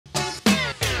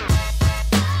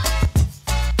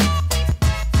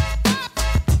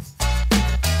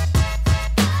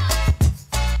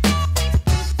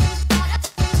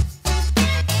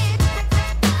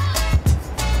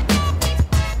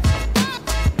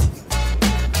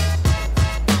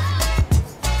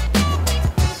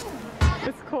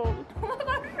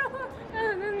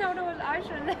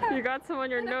on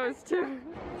your nose too.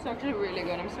 It's actually really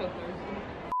good. I'm so thirsty.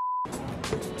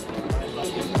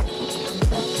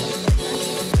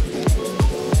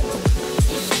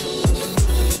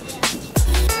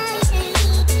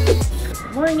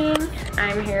 Morning.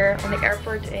 I'm here on the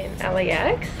airport in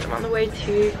LAX. I'm on the way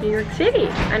to New York City.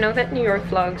 I know that New York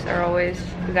vlogs are always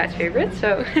you guys' favorite,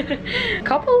 so a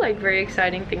couple like very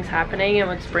exciting things happening and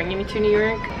what's bringing me to New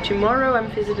York. Tomorrow I'm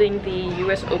visiting the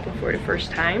US Open for the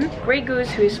first time.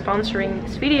 GOOSE, who is sponsoring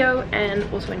this video and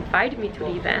also invited me to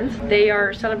the event, they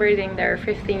are celebrating their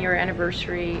 15-year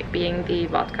anniversary being the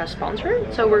Vodka sponsor.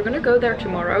 So we're gonna go there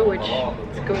tomorrow, which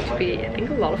is going to be, I think,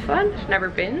 a lot of fun. I've never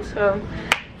been, so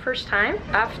first time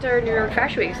after New York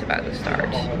Fashion Week is about to start.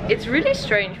 It's really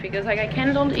strange because like I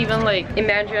cannot even like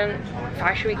imagine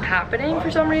Fashion Week happening for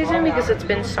some reason because it's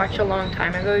been such a long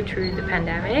time ago through the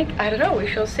pandemic. I don't know, we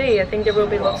shall see. I think there will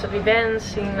be lots of events,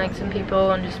 seeing like some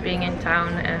people and just being in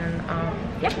town, and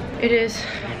yeah. It is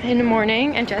in the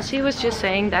morning and Jessie was just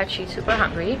saying that she's super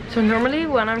hungry. So normally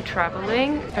when I'm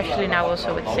traveling, especially now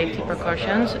also with safety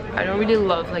precautions, I don't really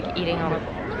love like eating on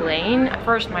a plane.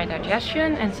 First my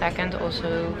digestion, and second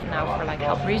also now for like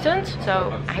health reasons.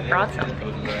 So I brought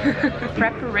something.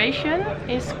 Preparation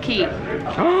is key.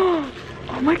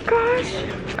 Oh my gosh.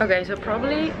 Okay, so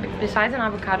probably besides an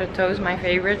avocado toast, my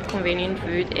favorite convenient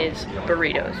food is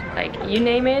burritos. Like you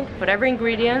name it, whatever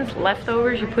ingredients,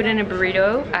 leftovers you put in a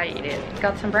burrito, I eat it.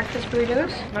 Got some breakfast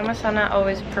burritos. Mama Sanne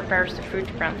always prepares the food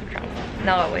around the travel.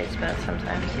 Not always, but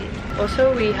sometimes.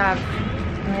 Also we have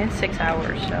 6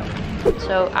 hours,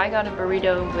 so I got a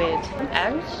burrito with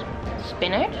eggs,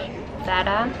 spinach,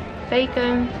 feta,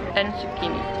 bacon, and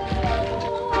zucchini.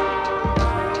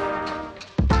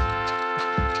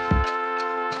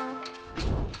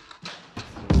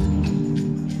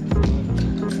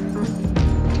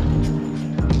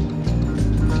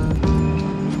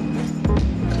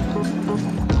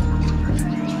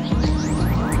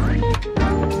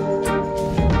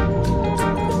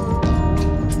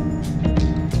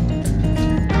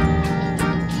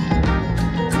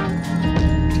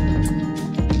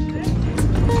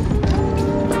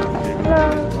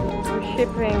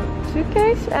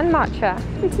 Suitcase and matcha.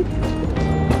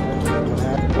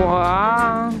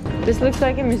 Wow, this looks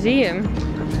like a museum.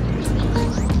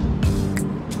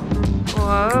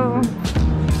 Whoa.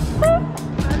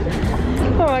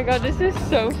 Oh my god, this is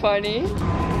so funny.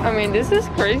 I mean, this is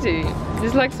crazy. This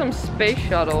is like some space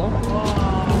shuttle.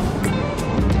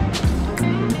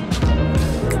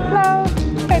 Hello.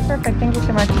 Okay, perfect. Thank you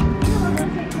so much.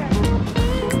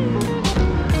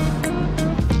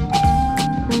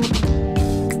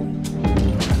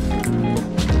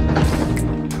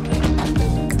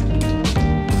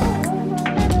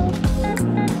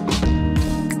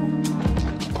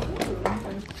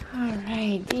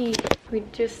 We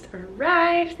just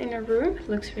arrived in our room. It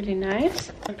looks really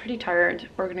nice. I'm pretty tired.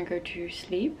 We're gonna go to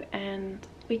sleep and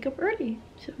wake up early.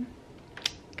 So,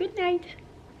 good night.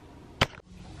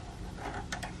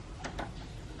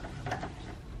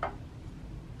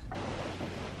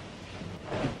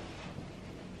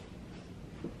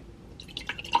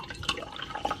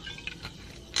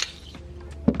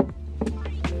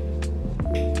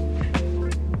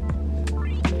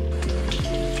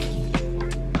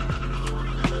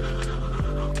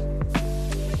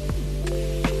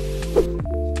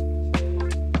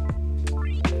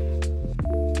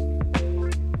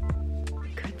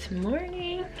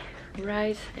 Morning,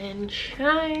 rise and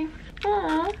shine.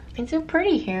 Aww, it's so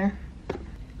pretty here.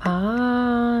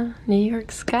 Ah, New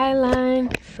York skyline.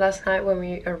 Last night when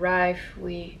we arrived,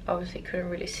 we obviously couldn't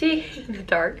really see in the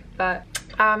dark, but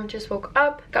just woke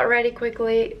up, got ready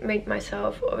quickly, made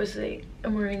myself obviously a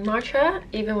morning matcha.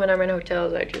 Even when I'm in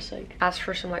hotels, I just like ask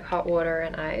for some like hot water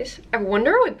and ice. I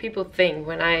wonder what people think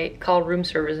when I call room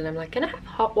service and I'm like, can I have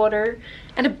hot water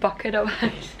and a bucket of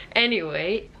ice?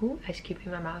 Anyway, ooh, ice cube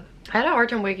in my mouth. I had a hard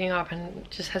time waking up, and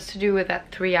it just has to do with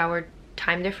that 3-hour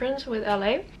time difference with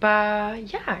LA.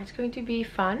 But yeah, it's going to be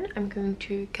fun. I'm going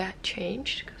to get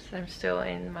changed because I'm still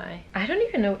in my, I don't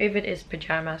even know if it is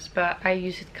pajamas, but I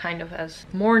use it kind of as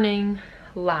morning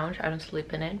lounge. I don't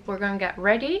sleep in it. We're gonna get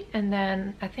ready, and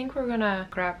then I think we're gonna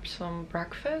grab some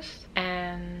breakfast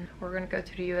and we're gonna go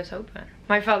to the US Open.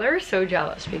 My father is so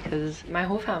jealous because my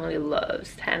whole family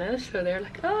loves tennis, so they're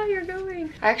like, oh, you're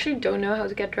going. I actually don't know how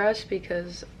to get dressed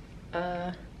because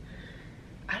I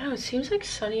don't know, it seems like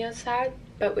sunny outside,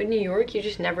 but with New York you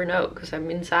just never know because I'm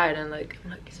inside and like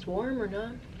I'm like, is it warm or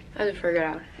not? I have to figure it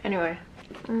out. Anyway,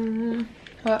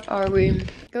 what are we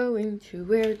going to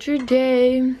wear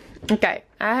today? Okay,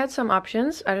 I had some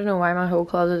options. I don't know why my whole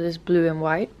closet is blue and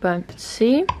white, but let's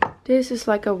see. This is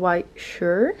like a white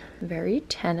shirt, very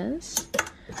tennis.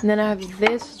 And then I have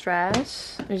this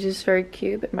dress, which is very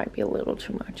cute, but it might be a little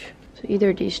too much. So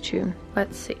either these two.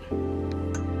 Let's see.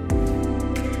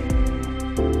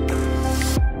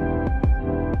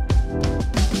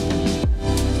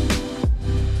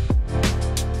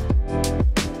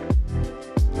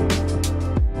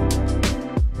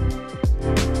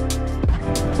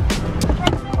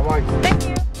 Thank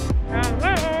you.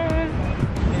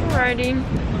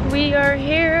 Alrighty. We are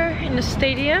here in the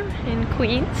stadium in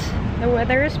Queens. The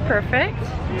weather is perfect.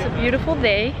 It's a beautiful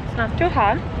day. It's not too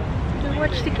hot. To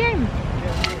watch the game.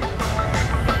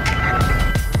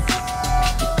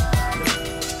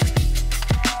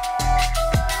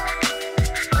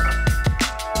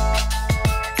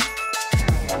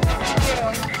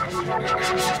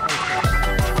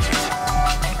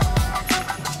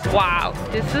 Wow,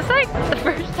 this is like the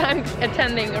first time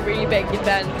attending a really big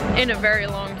event in a very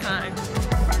long time.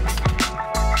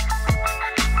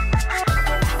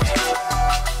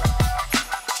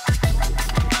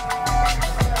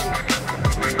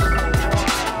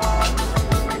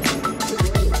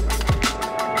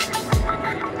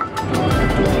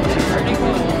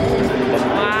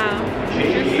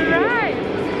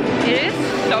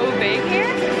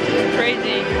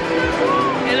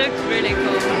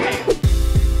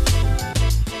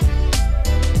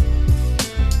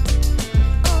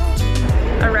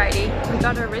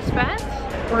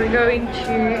 We're going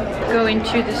to go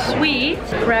into the suite,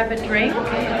 grab a drink,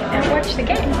 and watch the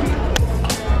game.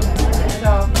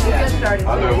 So, let's get started.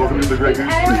 Hello, welcome to the Grey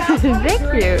Goose. Thank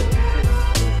you.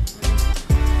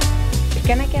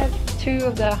 Can I get 2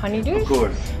 of the honeydews? Of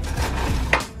course.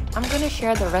 I'm gonna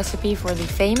share the recipe for the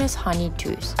famous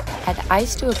honeydews. Add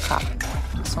ice to a cup,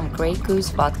 some Grey Goose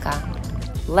vodka,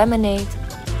 lemonade,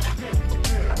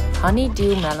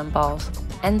 honeydew melon balls,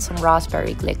 and some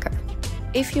raspberry glicker.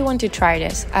 If you want to try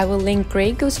this, I will link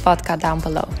Grey Goose vodka down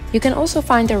below. You can also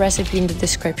find the recipe in the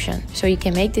description, so you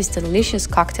can make this delicious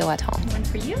cocktail at home. One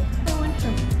for you, and one for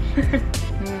me.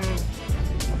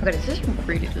 Okay, this is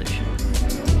really delicious.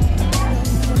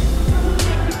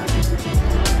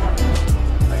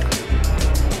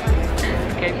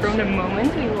 Okay, from the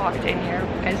moment we walked in here,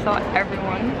 I saw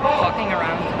everyone walking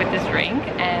around with this drink,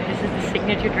 and this is the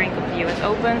signature drink of the US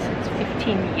Open since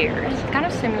 15 years. It's kind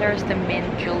of similar as the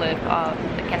mint julep of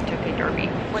the Kentucky Derby.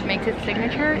 What makes it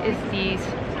signature is these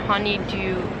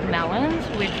honeydew melons,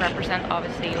 which represent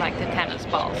obviously like the tennis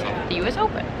balls of the US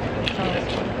Open. So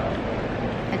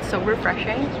it's so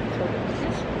refreshing, so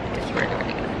delicious. It's really,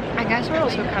 really good. I guess we're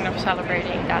also kind of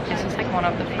celebrating that this is like one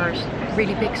of the first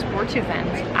really big sports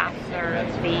events after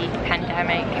the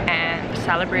pandemic, and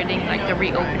celebrating like the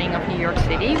reopening of New York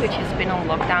City, which has been on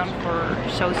lockdown for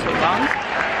so long. It's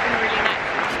been really nice.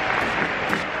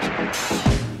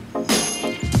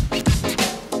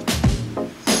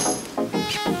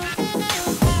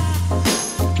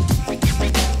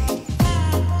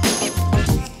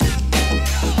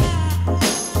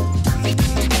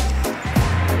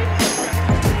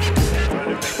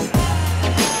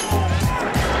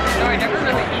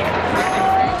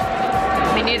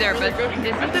 But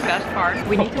this is the best part.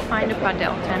 We need to find a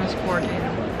padel tennis court in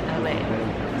LA.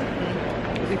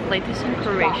 We played this in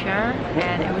Croatia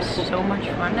and it was so much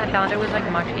fun. I thought it was like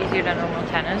much easier than normal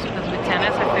tennis, because with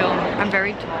tennis I feel I'm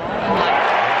very tall and like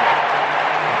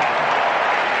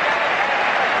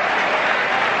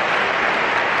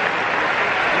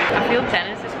I feel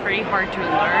tennis is pretty hard to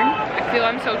learn. I feel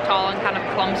I'm so tall and kind of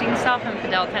clumsy and stuff, and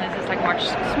padel tennis is like much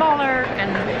smaller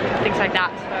and things like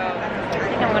that. So I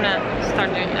think I'm gonna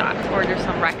start doing that, order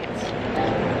some rackets.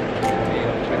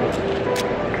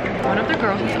 One of the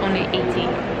girls is only 18,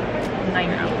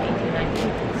 19.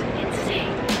 It's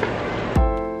insane.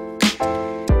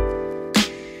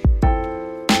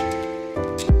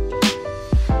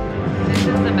 This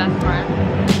is the best part.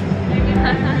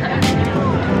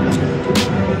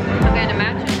 Okay, the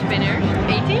match is finished.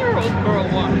 18-year-old girl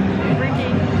won.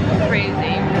 Freaking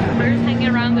crazy. We're just hanging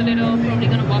around a little, probably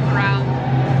gonna walk around.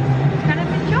 Just kind of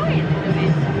enjoy it a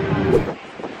bit.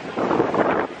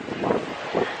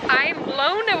 I'm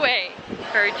blown away.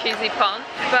 Very cheesy pun,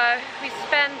 but we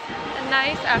spent a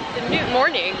nice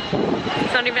morning.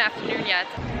 It's not even afternoon yet.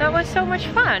 That was so much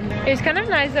fun. It's kind of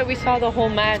nice that we saw the whole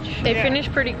match. They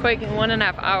finished pretty quick in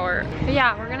 1.5 hours. But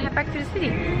yeah, we're gonna head back to the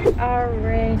city.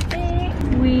 Alright,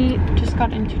 we just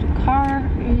got into the car.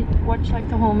 We watched like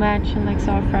the whole match and like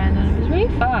saw a friend, and it was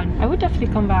really fun. I would definitely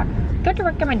come back. Good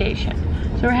recommendation.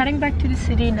 So we're heading back to the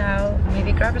city now.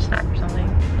 Maybe grab a snack or something.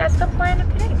 That's the plan of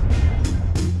today.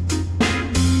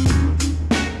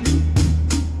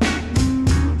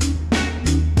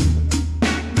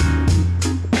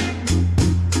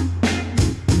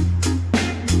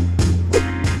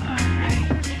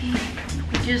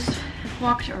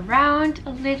 walked around a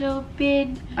little bit,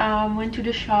 went to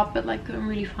the shop, but like couldn't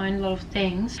really find a lot of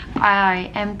things.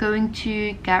 I am going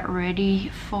to get ready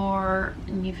for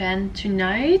an event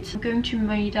tonight. I'm going to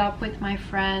meet up with my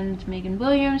friend Megan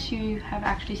Williams. You have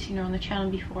actually seen her on the channel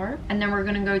before. And then we're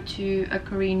gonna go to a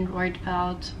Korean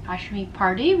Rootveld Fashion Week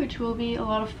party, which will be a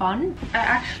lot of fun. I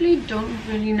actually don't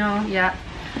really know yet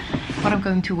what I'm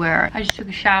going to wear. I just took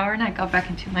a shower and I got back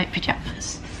into my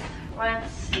pajamas.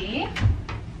 Let's see.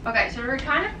 Okay, so there are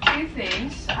kind of two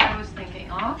things I was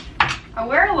thinking of. I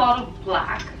wear a lot of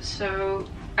black, so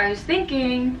I was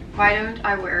thinking, why don't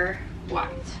I wear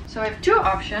white? So I have two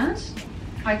options.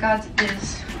 I got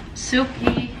this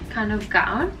silky kind of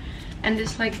gown and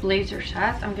this like blazer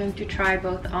set. I'm going to try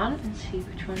both on and see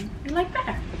which one I like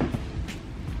better.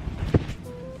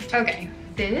 Okay,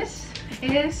 this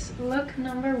is look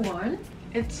number one.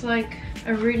 It's like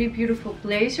a really beautiful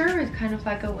blazer with kind of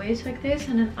like a waist like this,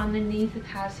 and then underneath it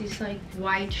has these like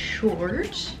white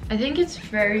shorts. I think it's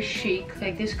very chic.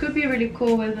 Like this could be really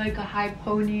cool with like a high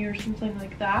pony or something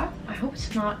like that. I hope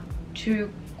it's not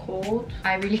too cold.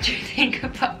 I really do think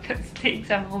about those things.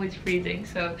 I'm always freezing,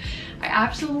 so I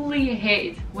absolutely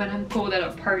hate when I'm cold at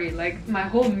a party. Like my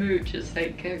whole mood just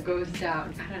like goes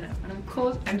down. I don't know, when I'm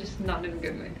cold I'm just not in a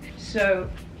good mood. So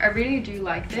I really do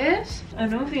like this. I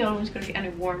don't know if the other one's gonna be any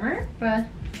warmer, but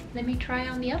let me try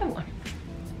on the other one.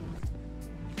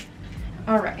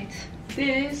 All right,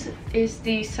 this is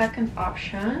the second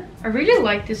option. I really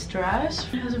like this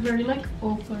dress. It has a very like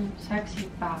open, sexy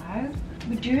bag.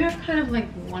 We do have kind of like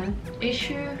one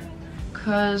issue,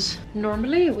 because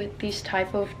normally with these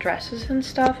type of dresses and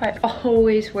stuff I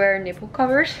always wear nipple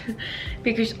covers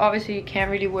because obviously you can't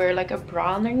really wear like a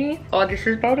bra underneath. Oh, this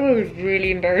is by the way a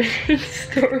really embarrassing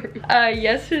story.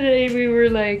 Yesterday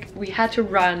we had to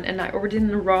run and I ordered in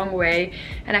the wrong way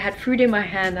and I had food in my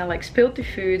hand. I like spilled the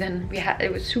food and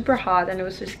it was super hot and it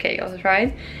was just chaos,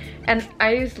 right? And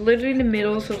I was literally in the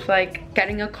middle of like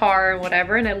getting a car and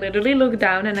whatever, and I literally look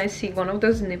down and I see one of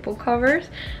those nipple covers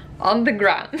on the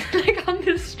ground, like on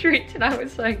the street, and I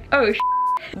was like, oh shit.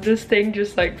 This thing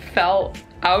just like fell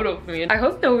out of me. I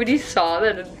hope nobody saw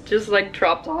that it just like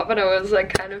dropped off, and I was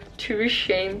like kind of too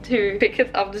ashamed to pick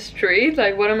it up the street.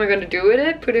 Like, what am I gonna do with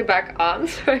it? Put it back on?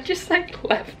 So I just like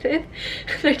left it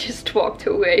and I just walked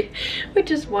away with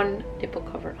just one nipple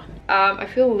cover on. I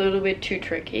feel a little bit too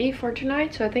tricky for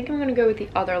tonight, so I think I'm gonna go with the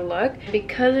other look.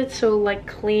 Because it's so like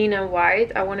clean and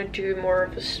white, I want to do more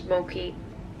of a smoky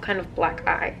kind of black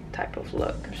eye type of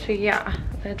look. So yeah,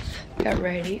 let's get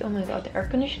ready. Oh my god, the air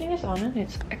conditioning is on and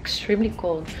it's extremely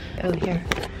cold out here.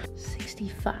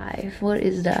 65, what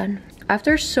is that?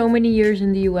 After so many years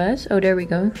in the US, oh there we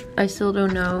go, I still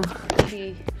don't know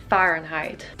the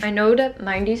Fahrenheit. I know that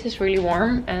 90s is really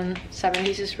warm and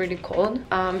 70s is really cold,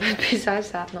 but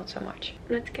besides that, not so much.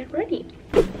 Let's get ready.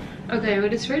 Okay,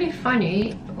 but it's really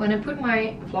funny. When I put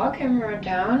my vlog camera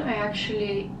down, I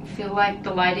actually feel like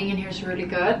the lighting in here is really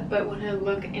good. But when I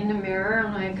look in the mirror,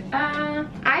 I'm like,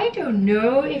 I don't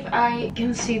know if I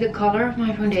can see the color of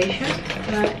my foundation.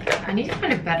 But I need to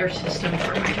find a better system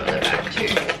for my toilet bag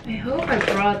too. I hope I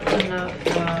brought enough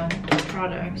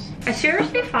products. I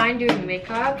seriously find doing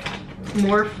makeup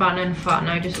more fun and fun.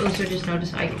 I also just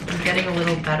noticed I'm getting a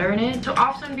little better in it. So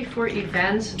often before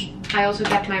events, I also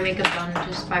get my makeup done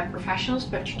just by professionals,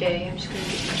 but today I'm just gonna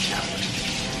do it myself.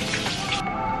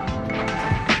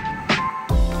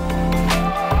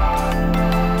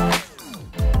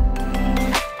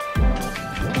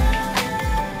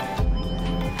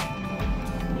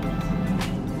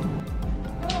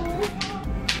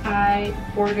 I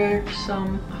ordered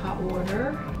some hot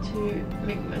water to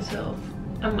make myself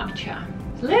a matcha.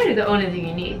 It's literally the only thing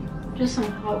you need. Just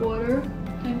some hot water.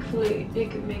 Thankfully, they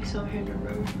could make some here in the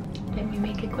room. Let me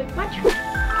make a quick matcha.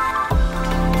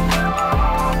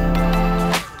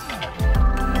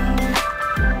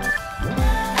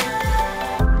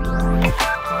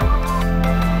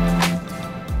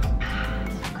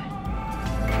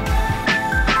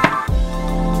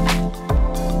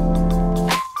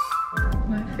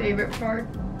 My favorite part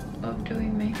of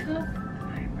doing makeup.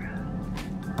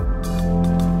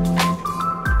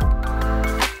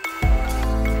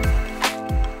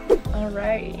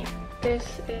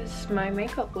 This is my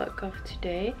makeup look of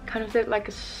today. Kind of did like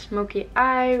a smoky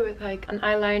eye with like an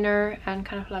eyeliner and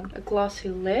kind of like a glossy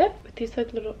lip with these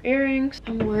like little earrings.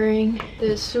 I'm wearing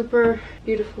this super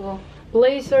beautiful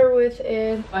blazer with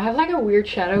it. I have like a weird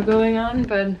shadow going on,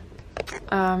 but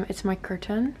it's my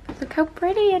curtain. Look how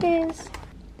pretty it is.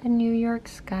 The New York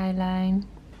skyline.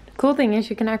 The cool thing is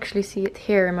you can actually see it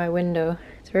here in my window.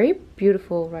 It's very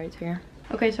beautiful right here.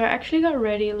 Okay, so I actually got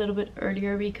ready a little bit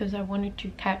earlier because I wanted to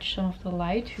catch some of the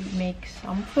light to make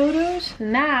some photos.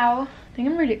 Now, I think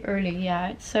I'm really early. Yeah,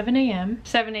 it's 7 a.m.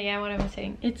 7 a.m. what am I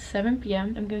saying? It's 7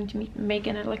 p.m. I'm going to meet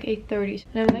Megan at like 8:30.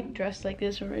 And I'm like dressed like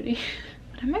this already.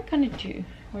 What am I gonna do?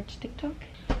 Watch TikTok?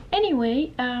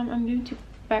 Anyway, I'm going to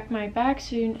pack my bag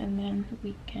soon and then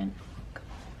we can go.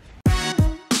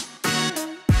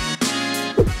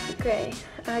 Okay,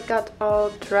 I got all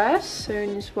dressed, so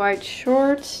in these white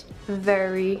shorts,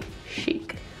 very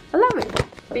chic. I love it.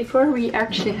 Before we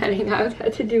actually heading out, I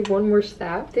had to do one more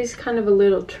step. This is kind of a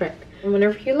little trick. And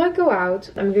whenever you like go out,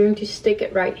 I'm going to stick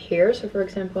it right here. So for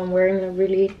example, I'm wearing a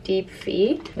really deep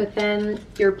V, but then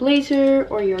your blazer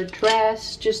or your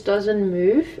dress just doesn't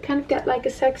move. You kind of get like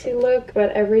a sexy look, but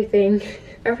everything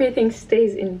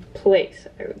stays in place,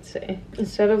 I would say.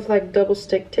 Instead of like double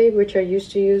stick tape, which I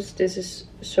used to use, this is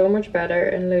so much better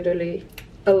and literally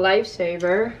a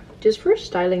lifesaver. Just for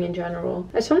styling in general.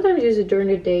 I sometimes use it during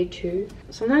the day too.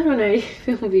 Sometimes when I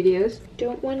film videos,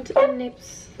 don't want a nip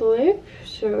slip.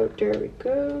 So there we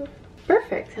go.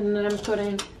 Perfect. And then I'm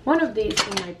putting one of these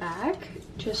in my bag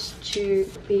just to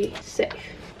be safe.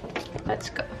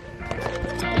 Let's go.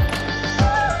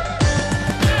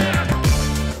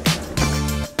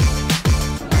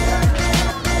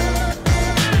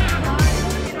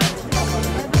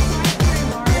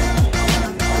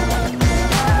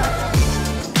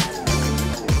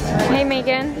 Hey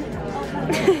Megan.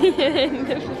 In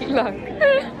the vlog.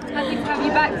 Happy to have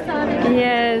you back, Sanne.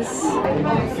 Yes.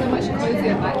 So much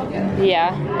cozier back here.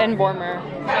 Yeah, and warmer.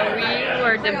 So we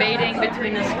were debating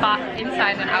between the spa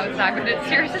inside and outside, but it's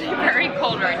seriously very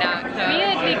cold right now. So.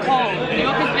 Weirdly cold. New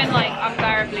York has been like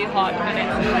unbearably hot and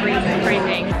it's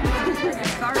freezing.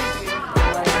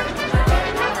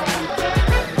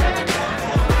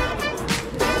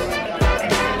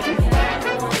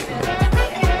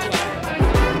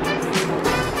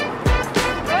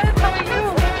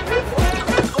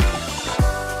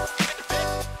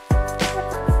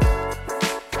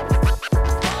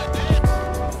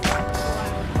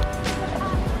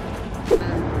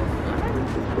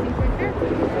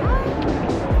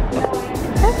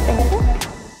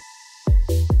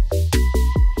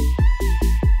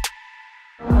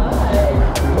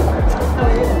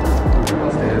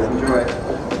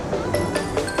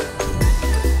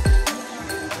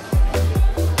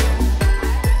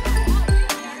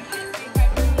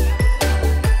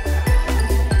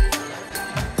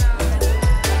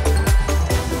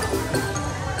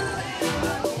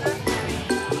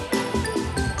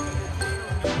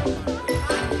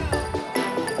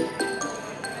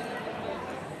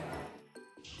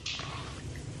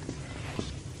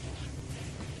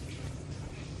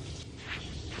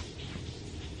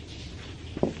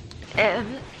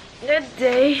 And the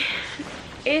day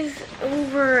is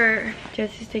over.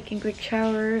 Jesse's taking a quick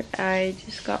shower. I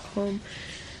just got home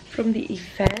from the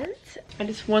event and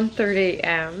it's 1:30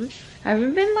 a.m. I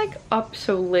haven't been like up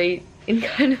so late in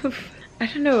kind of, I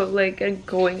don't know, like a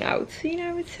going out scene,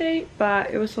 I would say, but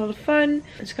it was a lot of fun.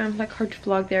 It's kind of like hard to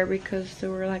vlog there because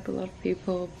there were like a lot of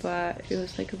people, but it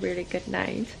was like a really good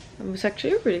night. It was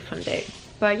actually a really fun day.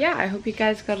 But yeah, I hope you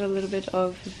guys got a little bit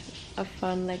of a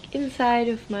fun like inside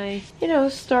of my, you know,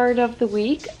 start of the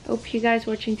week. Hope you guys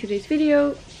watching today's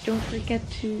video. Don't forget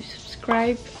to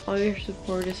subscribe. All your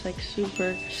support is like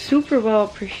super well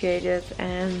appreciated,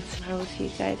 and I will see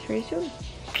you guys very soon.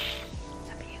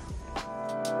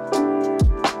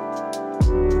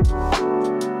 Love you.